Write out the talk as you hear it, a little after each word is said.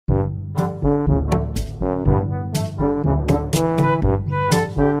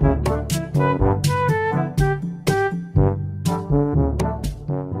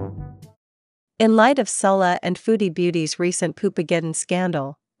In light of Salah and Foodie Beauty's recent Poopageddon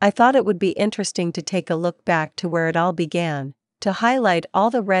scandal, I thought it would be interesting to take a look back to where it all began, to highlight all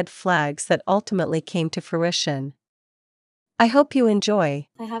the red flags that ultimately came to fruition. I hope you enjoy.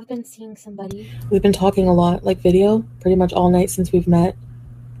 I have been seeing somebody. We've been talking a lot, like video, pretty much all night since we've met.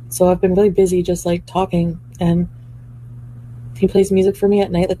 So I've been really busy just like talking, and he plays music for me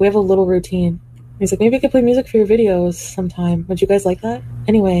at night. Like we have a little routine. He's like, maybe I could play music for your videos sometime. Would you guys like that?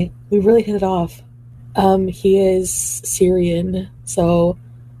 Anyway, we really hit it off. He is Syrian, so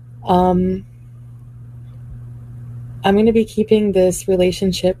I'm going to be keeping this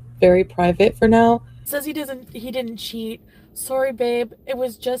relationship very private for now. Says he didn't cheat. Sorry, babe. It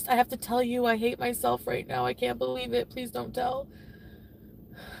was just, I have to tell you, I hate myself right now. I can't believe it. Please don't tell.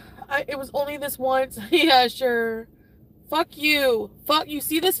 It was only this once. Yeah, sure. Fuck you. Fuck you.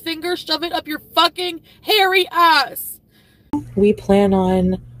 See this finger? Shove it up your fucking hairy ass. We plan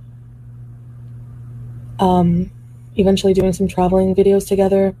on eventually doing some traveling videos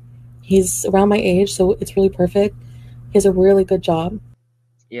together. He's around my age, so it's really perfect. He has a really good job.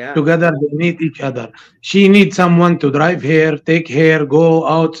 Yeah. Together they need each other. She needs someone to drive her, take her, go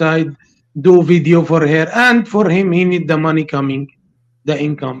outside, do video for her, and for him he need the money coming, the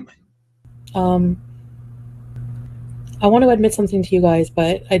income. I want to admit something to you guys,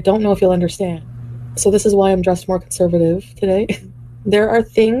 but I don't know if you'll understand. So this is why I'm dressed more conservative today. There are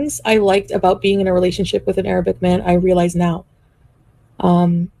things I liked about being in a relationship with an Arabic man I realize now.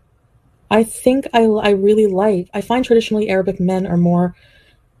 I think I find traditionally Arabic men are more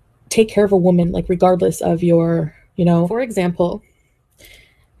take care of a woman, like regardless of your, for example,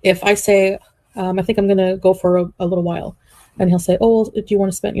 if I say, I think I'm going to go for a little while, and he'll say, oh, well, do you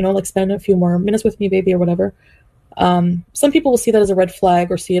want to spend, spend a few more minutes with me, baby, or whatever. Some people will see that as a red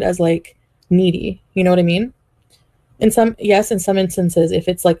flag or see it as like needy. You know what I mean? In some instances, if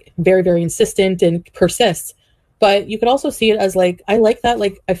it's like very, very insistent and persists, but you could also see it as like, I like that.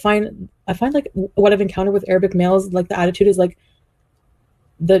 Like, I find like what I've encountered with Arabic males, like the attitude is like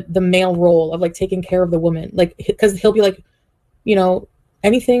the male role of like taking care of the woman, like, because he'll be like,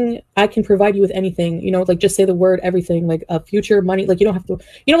 anything, I can provide you with anything, like just say the word, everything, like future money, like you don't have to,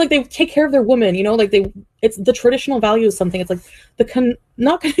 like they take care of their woman, like it's the traditional value of something. It's like the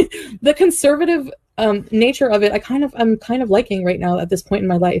conservative nature of it. I'm kind of liking right now at this point in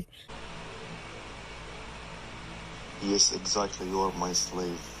my life. Yes, exactly. You are my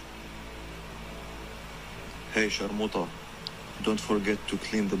slave. Hey, Sharmuta, don't forget to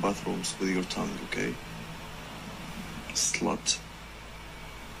clean the bathrooms with your tongue, okay? Slut.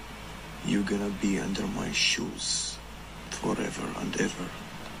 You're gonna be under my shoes forever and ever.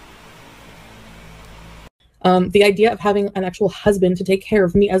 The idea of having an actual husband to take care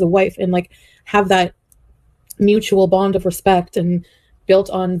of me as a wife and like have that mutual bond of respect and built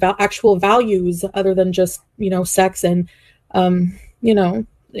on actual values other than just, sex and, valuing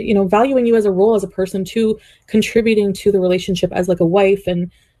you as a role, as a person too, contributing to the relationship as like a wife. And,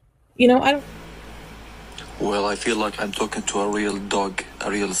 I don't. Well, I feel like I'm talking to a real dog, a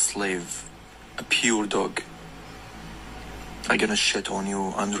real slave, a pure dog. I'm gonna shit on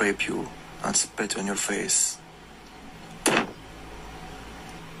you and rape you and spit on your face.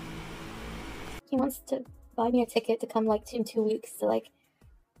 He wants to buy me a ticket to come like in 2 weeks to like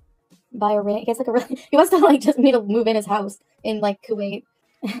buy a ring. He has like he wants to like just me to move in his house in like Kuwait.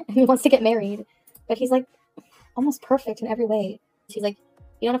 And he wants to get married, but he's like almost perfect in every way. He's like,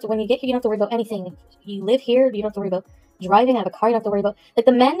 you don't have to, when you get here, you don't have to worry about anything. You live here, you don't have to worry about driving, have a car, you don't have to worry about, like,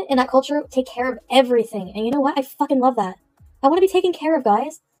 the men in that culture take care of everything. And you know what? I fucking love that. I want to be taken care of,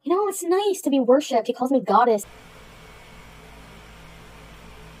 guys. It's nice to be worshipped. He calls me goddess.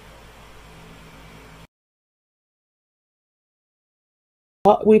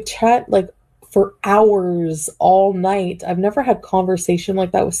 We chat like for hours all night. I've never had conversation like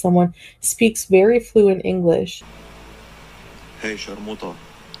that with someone. Speaks very fluent English. Hey, Sharmuta,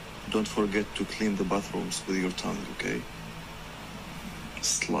 don't forget to clean the bathrooms with your tongue, okay?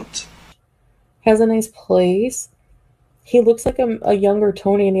 Slut. Has a nice place. He looks like a younger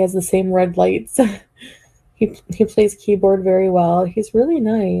Tony, and he has the same red lights. He plays keyboard very well. He's really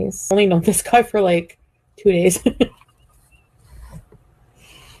nice. I only known this guy for like 2 days.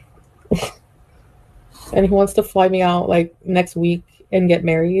 And he wants to fly me out like next week and get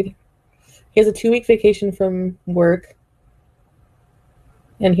married. He has a 2-week vacation from work.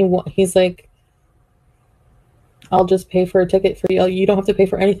 And he's like, I'll just pay for a ticket for you. You don't have to pay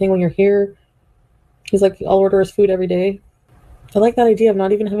for anything when you're here. He's like, I'll order his food every day. I like that idea of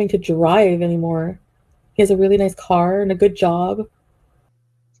not even having to drive anymore. He has a really nice car and a good job.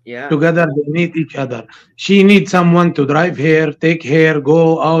 Yeah. Together they need each other. She needs someone to drive her, take her,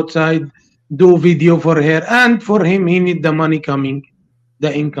 go outside, do video for her, and for him, he need the money coming,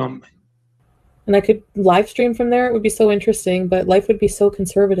 the income. And I could live stream from there. It would be so interesting, but life would be so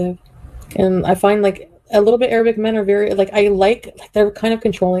conservative. And I find like a little bit Arabic men are very like they're kind of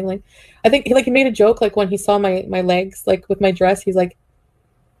controlling. Like I think he made a joke like when he saw my legs like with my dress, he's like,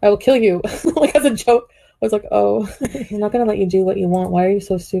 "I will kill you," like as a joke. I was like, "Oh, he's not gonna let you do what you want. Why are you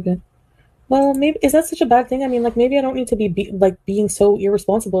so stupid?" Well, maybe is that such a bad thing? I mean, like maybe I don't need to be being so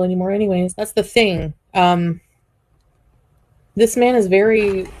irresponsible anymore. Anyways, that's the thing. This man is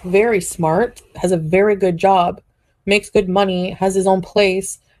very, very smart, has a very good job, makes good money, has his own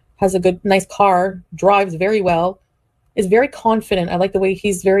place, has a nice car, drives very well, is very confident. I like the way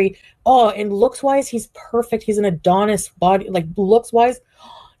he's and looks-wise, he's perfect. He's an Adonis body, like looks-wise.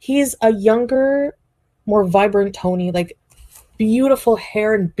 He's a younger, more vibrant Tony, like beautiful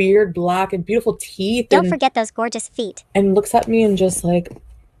hair and beard, black, and beautiful teeth. Don't forget those gorgeous feet. And looks at me and just like,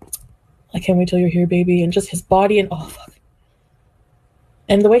 I can't wait till you're here, baby. And just his body and oh, fuck.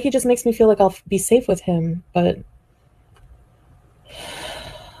 And the way he just makes me feel like I'll be safe with him, but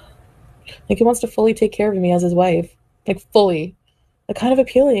like he wants to fully take care of me as his wife, like fully. It kind of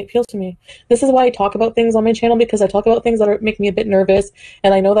appeals to me. This is why I talk about things on my channel, because I talk about things that make me a bit nervous,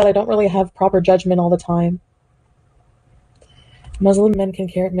 and I know that I don't really have proper judgment all the time. Muslim men can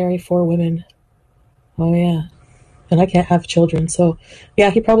marry 4 women. Oh yeah. And I can't have children, so yeah,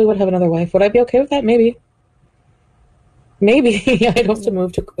 he probably would have another wife. Would I be okay with that? Maybe. Maybe. I'm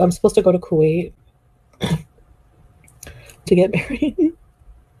supposed to go to Kuwait to get married.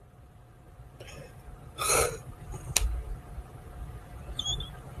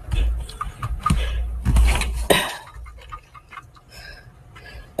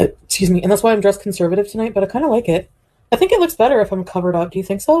 Excuse me. And that's why I'm dressed conservative tonight, but I kind of like it. I think it looks better if I'm covered up. Do you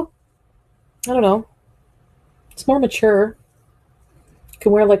think so? I don't know. It's more mature. You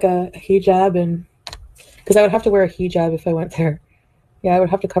can wear like a hijab, and because I would have to wear a hijab if I went there. Yeah, I would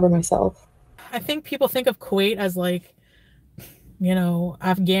have to cover myself. I think people think of Kuwait as like, you know,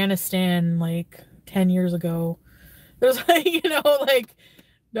 Afghanistan like 10 years ago. There's like, you know, like,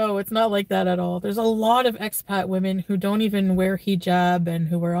 no, it's not like that at all. There's a lot of expat women who don't even wear hijab and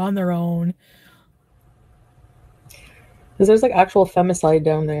who are on their own. Because there's like actual femicide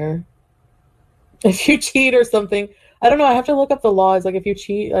down there. If you cheat or something, I don't know. I have to look up the laws. Like if you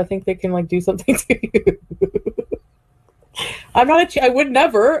cheat, I think they can like do something to you. I'm not a cheat. I would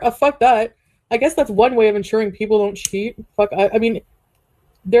never. Fuck that. I guess that's one way of ensuring people don't cheat. Fuck. I mean,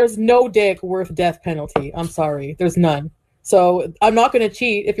 there's no dick worth death penalty. I'm sorry. There's none. So I'm not going to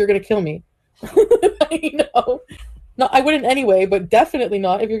cheat if you're going to kill me. I know. No, I wouldn't anyway, but definitely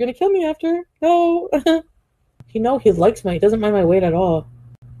not if you're going to kill me after. No. You know he likes me. He doesn't mind my weight at all.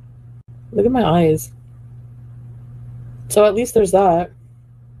 Look at my eyes. So at least there's that.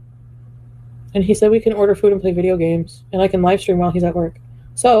 And he said we can order food and play video games. And I can live stream while he's at work.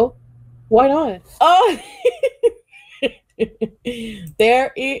 So, why not? Oh!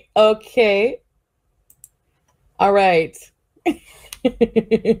 Okay. All right.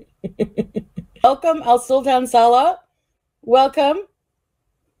 Welcome, Al Sultan Salah. Welcome.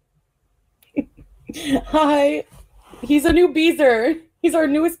 Hi. He's a new Beezer. He's our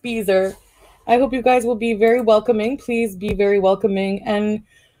newest Beezer. I hope you guys will be very welcoming. Please be very welcoming and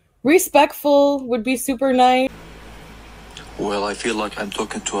respectful would be super nice. Well, I feel like I'm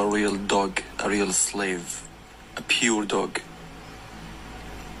talking to a real dog, a real slave, a pure dog.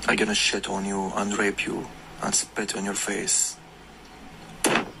 I'm gonna shit on you and rape you and spit on your face.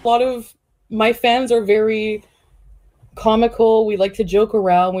 A lot of my fans are very comical. We like to joke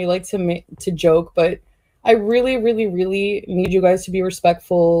around. We like to joke, but I really, really, really need you guys to be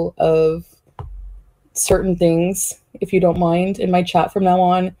respectful of certain things, if you don't mind, in my chat from now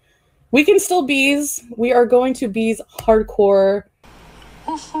on. We can still bees. We are going to bees hardcore.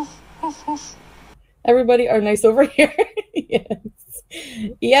 Everybody are nice over here. Yes.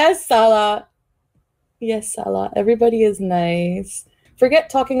 Yes, Salah. Yes, Salah. Everybody is nice. Forget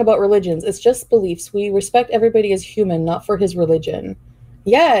talking about religions. It's just beliefs. We respect everybody as human, not for his religion.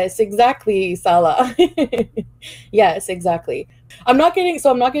 Yes, exactly, Salah. Yes, exactly. I'm not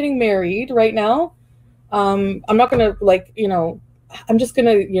getting married right now. I'm not gonna I'm just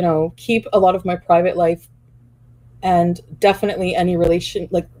gonna, keep a lot of my private life and definitely any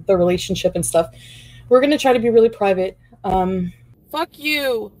the relationship and stuff. We're gonna try to be really private. Fuck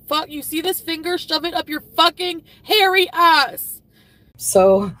you. Fuck you. See this finger? Shove it up your fucking hairy ass.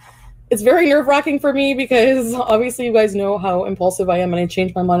 So it's very nerve-wracking for me because obviously you guys know how impulsive I am and I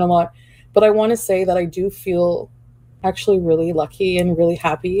change my mind a lot. But I want to say that I do feel actually really lucky and really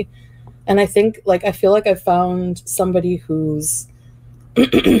happy. And I think I feel like I found somebody who's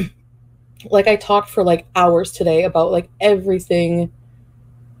Like, I talked for like hours today about like everything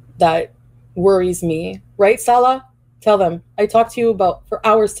that worries me. Right, Salah? Tell them. I talked to you about for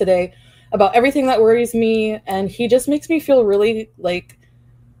hours today about everything that worries me, and he just makes me feel really like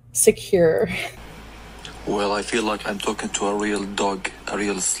secure. Well, I feel like I'm talking to a real dog, a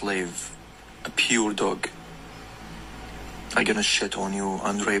real slave, a pure dog. I'm gonna shit on you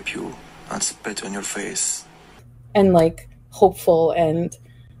and rape you and spit on your face. And like hopeful, and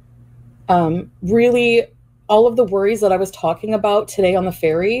really all of the worries that I was talking about today on the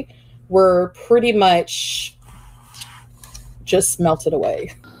ferry were pretty much just melted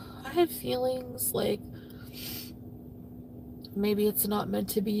away. I had feelings like maybe it's not meant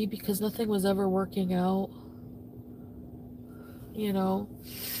to be because nothing was ever working out. You know?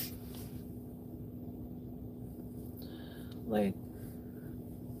 Like,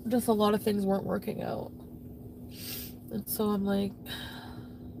 just a lot of things weren't working out. And so I'm like,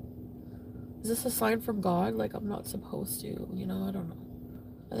 is this a sign from God? Like, I'm not supposed to, you know? I don't know.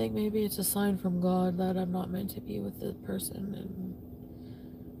 I think maybe it's a sign from God that I'm not meant to be with the person. And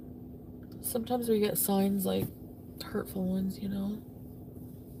sometimes we get signs, like hurtful ones, you know?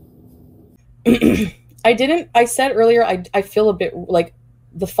 I said earlier, I feel a bit like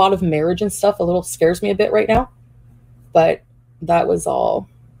the thought of marriage and stuff a little scares me a bit right now. But that was all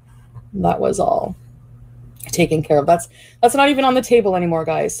taken care of. That's not even on the table anymore,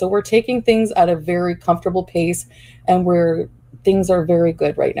 guys. So we're taking things at a very comfortable pace, and things are very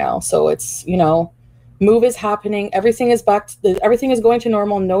good right now. So it's, you know, move is happening. Everything is everything is going to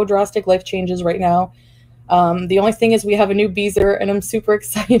normal. No drastic life changes right now. The only thing is we have a new beezer, and I'm super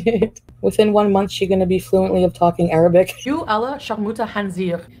excited. Within 1 month, she's going to be fluently of talking Arabic. You Allah sharmuta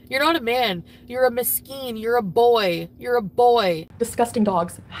hanzir. You're not a man. You're a miskeen. You're a boy. You're a boy. Disgusting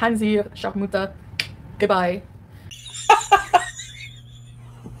dogs. Hanzir, sharmuta. Goodbye.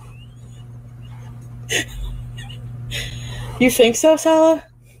 You think so, Salah?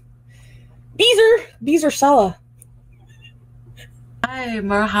 Beezer Salah. Hi,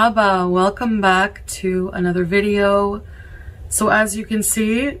 marhaba. Welcome back to another video. So as you can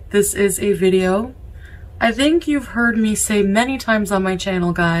see, this is a video. I think you've heard me say many times on my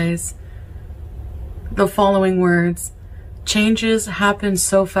channel, guys, the following words: changes happen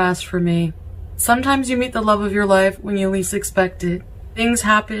so fast for me. Sometimes you meet the love of your life when you least expect it. Things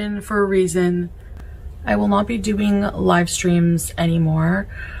happen for a reason. I will not be doing live streams anymore.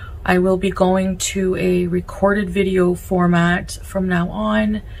 I will be going to a recorded video format from now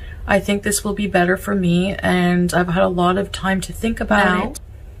on. I think this will be better for me, and I've had a lot of time to think about it.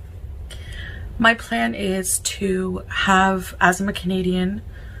 My plan is to have, as I'm a Canadian,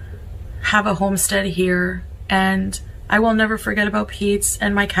 have a homestead here, and I will never forget about Pete's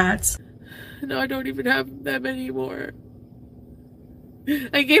and my cats. No, I don't even have them anymore.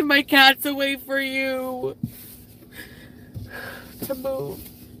 I gave my cats away for you to move.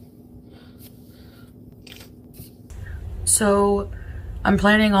 So I'm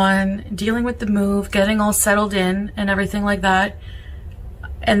planning on dealing with the move, getting all settled in and everything like that.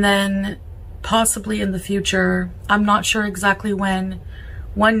 And then possibly in the future, I'm not sure exactly when,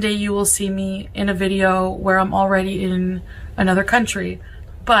 one day you will see me in a video where I'm already in another country.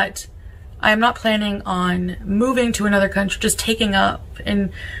 But I am not planning on moving to another country, just taking up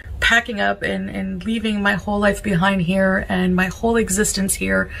and packing up and leaving my whole life behind here and my whole existence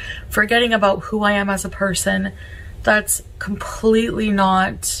here, forgetting about who I am as a person. That's completely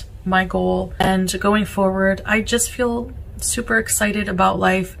not my goal. And going forward, I just feel super excited about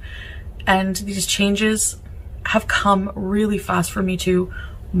life, and these changes have come really fast for me too.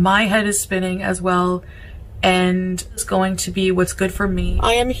 My head is spinning as well, and it's going to be what's good for me.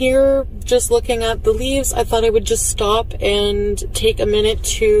 I am here just looking at the leaves. I thought I would just stop and take a minute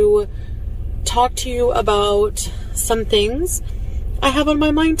to talk to you about some things I have on my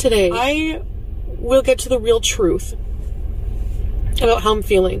mind today. I will get to the real truth about how I'm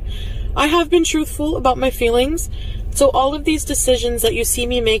feeling. I have been truthful about my feelings. So all of these decisions that you see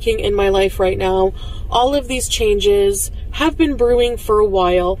me making in my life right now, all of these changes have been brewing for a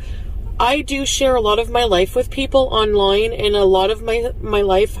while. I do share a lot of my life with people online, and a lot of my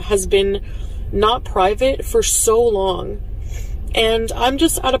life has been not private for so long. And I'm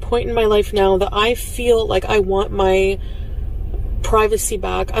just at a point in my life now that I feel like I want my privacy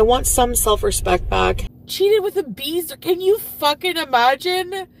back. I want some self-respect back. Cheated with a bees? Can you fucking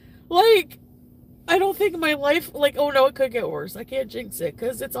imagine? Like, I don't think my life, like, oh no, it could get worse. I can't jinx it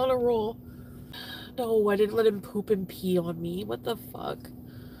because it's on a roll. No, I didn't let him poop and pee on me. What the fuck?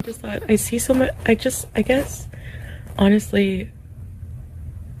 Just thought, I see so much, I guess, honestly,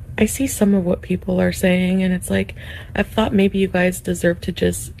 I see some of what people are saying, and it's like, I thought maybe you guys deserve to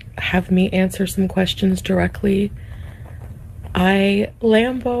just have me answer some questions directly.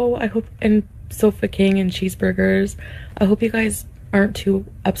 Lambo, I hope, and Sofa King and Cheeseburgers, I hope you guys aren't too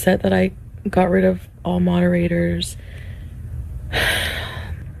upset that I got rid of all moderators.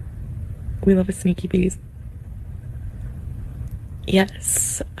 We love a sneaky bees.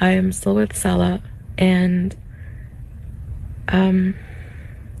 Yes, I am still with Salah, and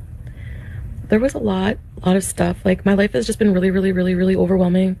there was a lot of stuff. Like, my life has just been really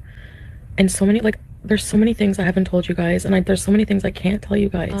overwhelming, and so many, like, there's so many things I haven't told you guys, and there's so many things I can't tell you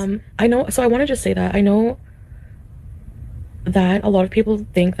guys. I know, so I want to just say that I know that a lot of people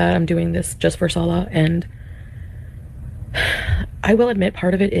think that I'm doing this just for Salah, and I will admit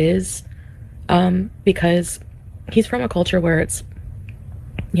part of it is because he's from a culture where it's,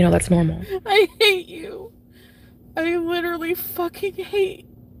 you know, that's normal. I hate you. I literally fucking hate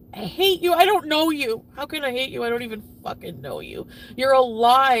you. I don't know you. How can I hate you? I don't even fucking know you. You're a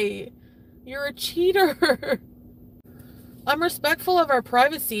lie. You're a cheater. I'm respectful of our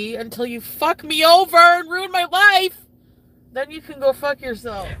privacy until you fuck me over and ruin my life. Then you can go fuck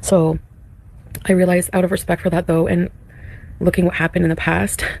yourself. So I realized, out of respect for that though, and looking what happened in the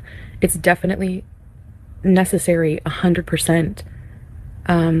past, it's definitely necessary 100%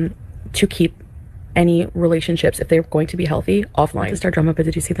 to keep any relationships, if they're going to be healthy, offline. To start drama, but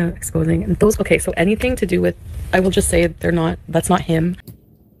did you see that exposing? And those, okay, so anything to do with, I will just say they're not, that's not him.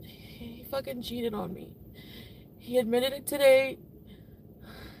 He fucking cheated on me. He admitted it today.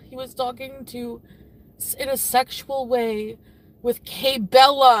 He was talking to, in a sexual way, with K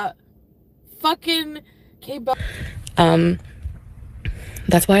Bella. Fucking K Bella.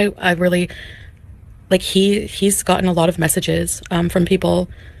 That's why I really, like, he's gotten a lot of messages from people,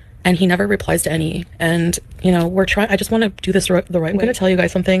 and he never replies to any. And, you know, I just want to do this the right way. I'm going to tell you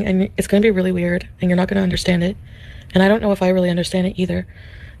guys something, and it's going to be really weird, and you're not going to understand it. And I don't know if I really understand it either.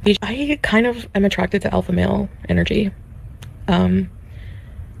 I kind of am attracted to alpha male energy. And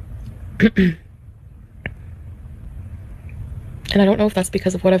I don't know if that's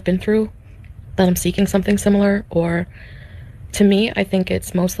because of what I've been through, that I'm seeking something similar, or to me, I think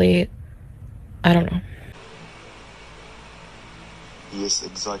it's mostly, I don't know. Yes,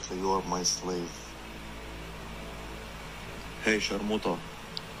 exactly, you are my slave. Hey, Sharmuta,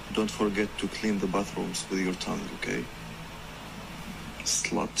 don't forget to clean the bathrooms with your tongue, okay?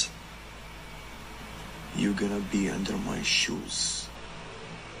 Slut. You're gonna be under my shoes.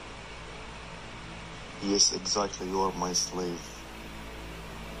 Yes, exactly, you are my slave.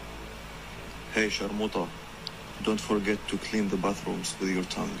 Hey, Sharmuta, don't forget to clean the bathrooms with your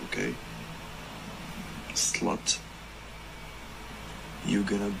tongue, okay? Slut. You're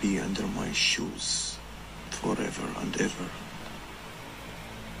gonna be under my shoes forever and ever.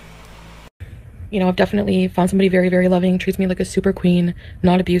 You know, I've definitely found somebody very loving, treats me like a super queen,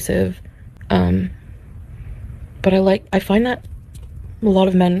 not abusive. But I find that a lot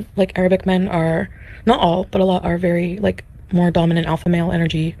of men, like Arabic men, are, not all, but a lot are very, like, more dominant alpha male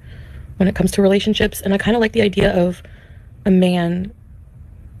energy when it comes to relationships. And I kind of like the idea of a man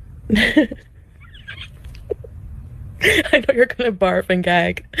I know you're gonna barf and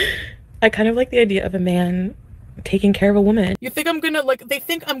gag. I kind of like the idea of a man taking care of a woman. You think I'm gonna, like, they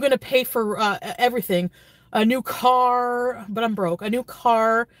think I'm gonna pay for everything. A new car, but I'm broke. A new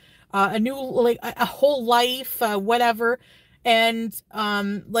car, a new, like, a whole life, whatever. And,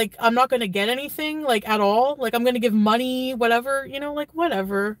 like, I'm not gonna get anything, like, at all. Like, I'm gonna give money, whatever, you know, like,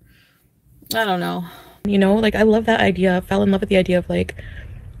 whatever. I don't know. You know, like, I love that idea. I fell in love with the idea of, like,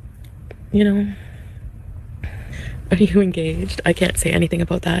 you know, are you engaged? I can't say anything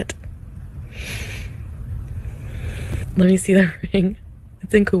about that. Let me see the ring.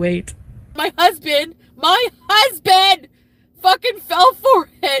 It's in Kuwait. My husband fucking fell for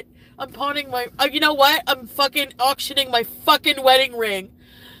it. I'm pawning my, you know what? I'm fucking auctioning my fucking wedding ring.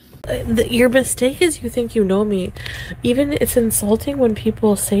 Your mistake is you think you know me. Even it's insulting when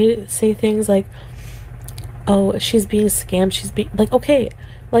people say things like, oh, she's being scammed, she's being, like, okay,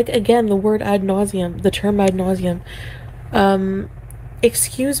 like, again, the word ad nauseum, the term ad nauseum.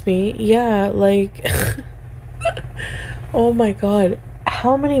 Excuse me, yeah, like, oh my god,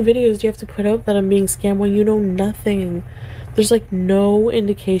 how many videos do you have to put out that I'm being scammed when you know nothing? There's, like, no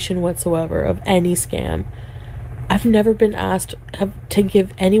indication whatsoever of any scam. I've never been asked to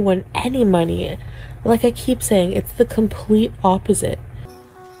give anyone any money. Like I keep saying, it's the complete opposite.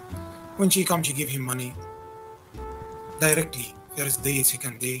 When she comes, she give him money directly. First day,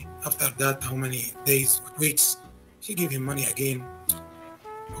 second day. After that, how many days, weeks, she give him money again.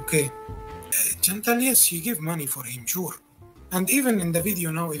 Okay. Gentle, yes, she give money for him, sure. And even in the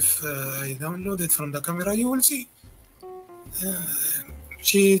video now, if I download it from the camera, you will see.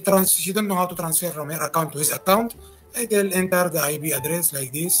 She don't know how to transfer from her account to his account. I tell enter the IP address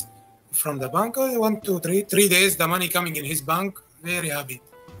like this from the bank. 1, 2, 3. 3 days the money coming in his bank. Very happy.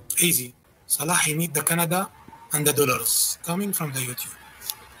 Easy. Salah, he need the Canada and the dollars coming from the YouTube.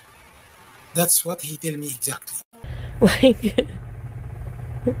 That's what he tell me exactly. Like,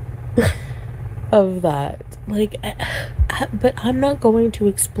 of that. Like, but I'm not going to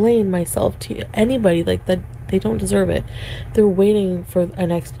explain myself to anybody like that. They don't deserve it. They're waiting for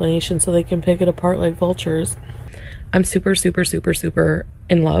an explanation so they can pick it apart like vultures. I'm super, super, super, super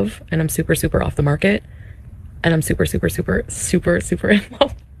in love, and I'm super, super off the market, and I'm super, super, super, super, super in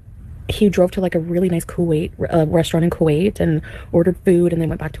love. He drove to like a really nice Kuwait restaurant in Kuwait and ordered food, and then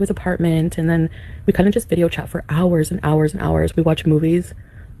went back to his apartment, and then we kind of just video chat for hours and hours and hours. We watch movies,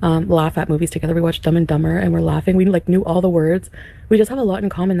 laugh at movies together. We watched Dumb and Dumber, and we're laughing. We like knew all the words. We just have a lot in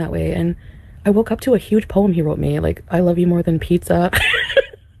common that way. And I woke up to a huge poem he wrote me, like, I love you more than pizza.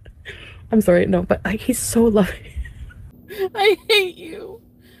 I'm sorry, no, but he's so loving. I hate you.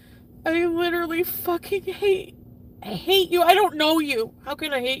 I literally fucking hate you. I don't know you. How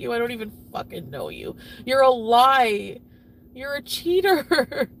can I hate you? I don't even fucking know you. You're a lie. You're a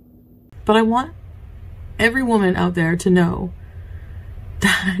cheater. But I want every woman out there to know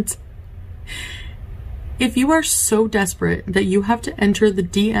that if you are so desperate that you have to enter the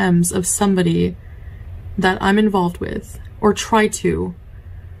DMs of somebody that I'm involved with, or try to,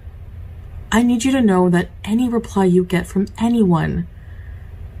 I need you to know that any reply you get from anyone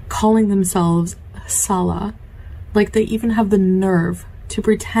calling themselves Salah, like they even have the nerve to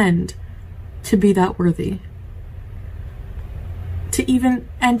pretend to be that worthy, to even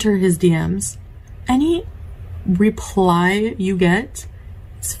enter his DMs, any reply you get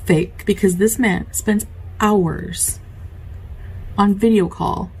is fake, because this man spends hours on video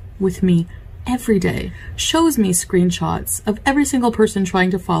call with me every day, shows me screenshots of every single person trying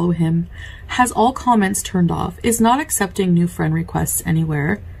to follow him, has all comments turned off, is not accepting new friend requests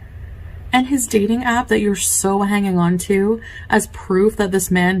anywhere, and his dating app that you're so hanging on to as proof that this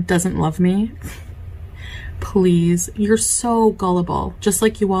man doesn't love me. Please, you're so gullible, just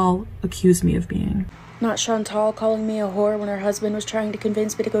like you all accuse me of being. Not Chantal calling me a whore when her husband was trying to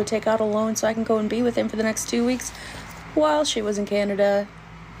convince me to go take out a loan so I can go and be with him for the next 2 weeks while she was in Canada.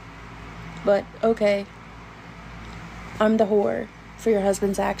 But okay, I'm the whore for your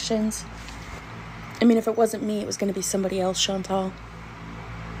husband's actions. I mean, if it wasn't me, it was going to be somebody else, Chantal.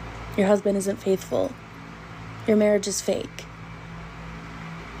 Your husband isn't faithful. Your marriage is fake.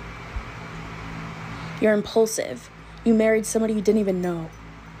 You're impulsive. You married somebody you didn't even know.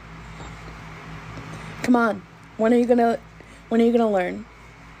 Come on, when are you gonna learn?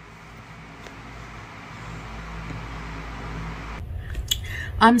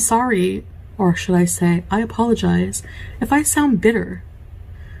 I'm sorry, or should I say, I apologize if I sound bitter.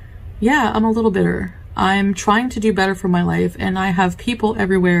 Yeah, I'm a little bitter. I'm trying to do better for my life, and I have people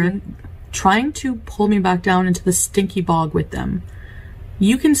everywhere trying to pull me back down into the stinky bog with them.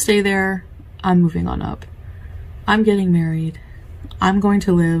 You can stay there. I'm moving on up. I'm getting married. I'm going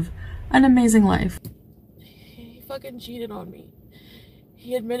to live an amazing life. He fucking cheated on me.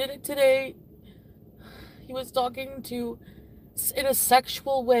 He admitted it today. He was talking to, in a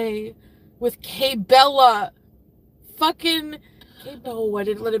sexual way, with K Bella. Fucking no, I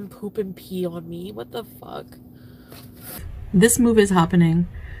didn't let him poop and pee on me. What the fuck? This move is happening.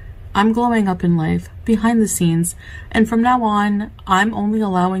 I'm glowing up in life, behind the scenes, and from now on, I'm only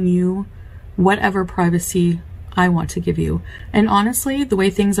allowing you whatever privacy I want to give you. And honestly, the way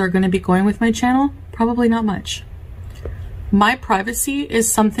things are going to be going with my channel, probably not much. My privacy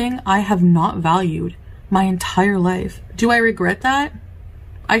is something I have not valued my entire life. Do I regret that?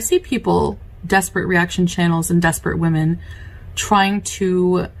 I see people, desperate reaction channels and desperate women, trying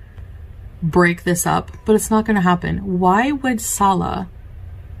to break this up, but it's not going to happen. Why would Salah,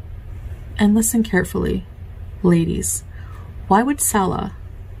 and listen carefully, ladies, why would Salah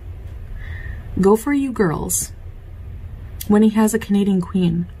go for you girls when he has a Canadian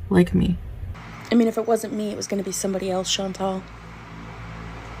queen like me? I mean, if it wasn't me, it was going to be somebody else, Chantal.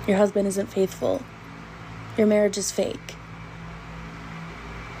 Your husband isn't faithful. Your marriage is fake.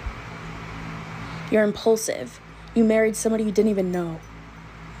 You're impulsive. You married somebody you didn't even know.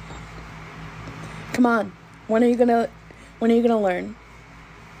 Come on, when are you gonna learn?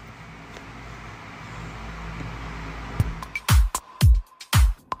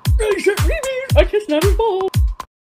 I just not involved.